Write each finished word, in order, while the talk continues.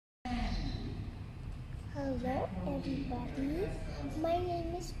Hello everybody, my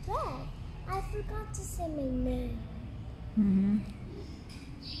name is Rhev. I forgot to say my name.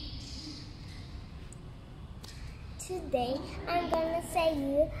 Today I'm gonna say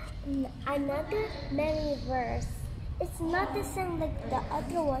you another Mary verse. It's not the same like the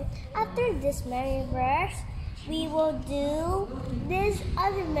other one. After this Mary verse, we will do this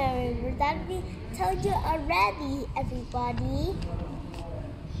other Mary verse that we told you already, everybody.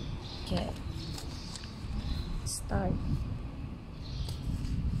 Okay. Start.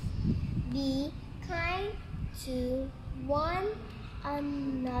 Be kind to one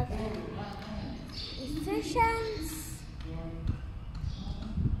another. Ephesians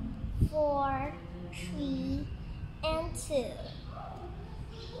 4:3-2.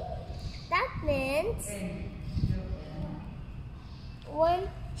 That means when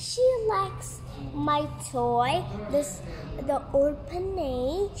she likes my toy, the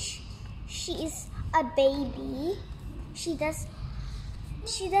orphanage, she is a baby. She does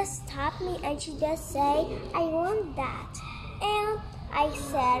stop me and she does say, I want that. And I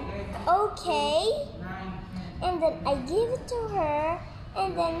said, okay. And then I gave it to her.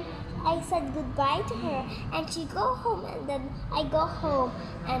 And then I said goodbye to her. And she go home. And then I go home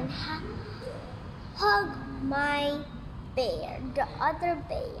and hug my bear, the other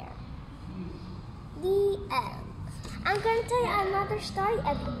bear. The end. I'm going to tell you another story,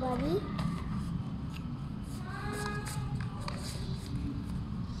 everybody.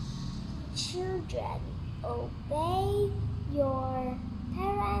 Children, obey your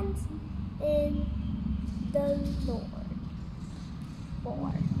parents in the Lord,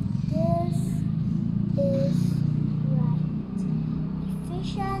 for this is right.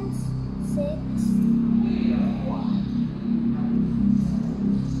 Ephesians 6:1.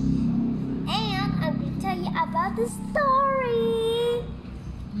 And I'm going to tell you about the story.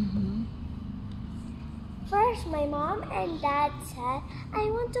 First, my mom and dad said, I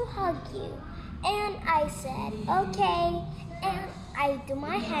want to hug you. And I said, okay. And I do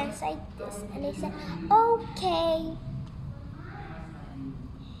my hands like this. And they said, okay.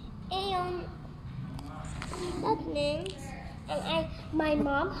 And that means, my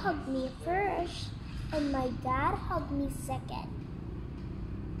mom hugged me first. And my dad hugged me second.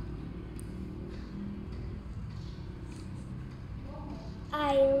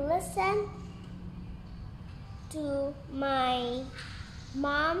 I listened to my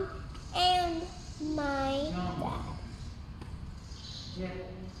mom and my dad.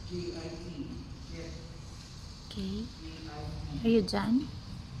 Okay. Are you done?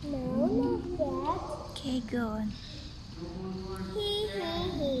 No, not yet. Okay, go on. He.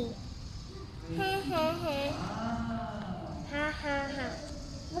 Ha ha ha. Ha ha ha.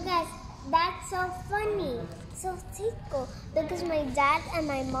 Because that's so funny. So tickle. Because my dad and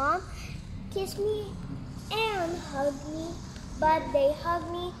my mom kiss me and hug me, but they hug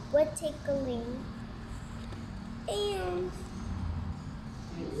me with tickling. And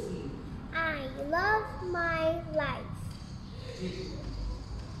I love my life.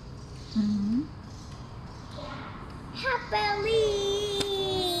 Happily.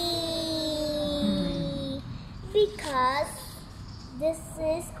 Because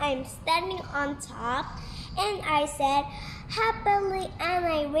I'm standing on top and I said happily and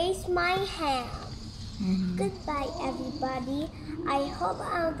I raised my hand. Goodbye, everybody. I hope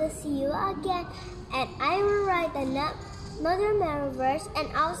I'll see you again, and I will write another Mary verse, and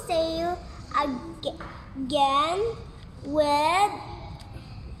I'll say you again with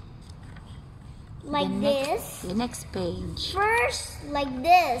this. The next page. First, like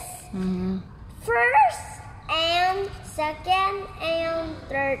this. First and second and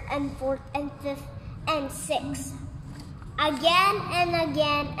third and fourth and fifth and sixth. Again and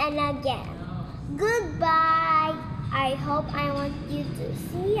again and again. Goodbye. I hope I want you to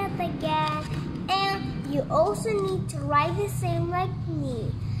see it again. And you also need to write the same like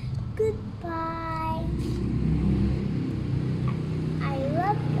me. Goodbye. I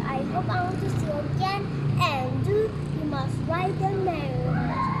love you. I hope I want to see you again. And you must write the Mary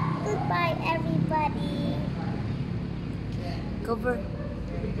verse. Goodbye, everybody. Cover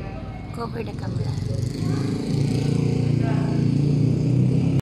the camera.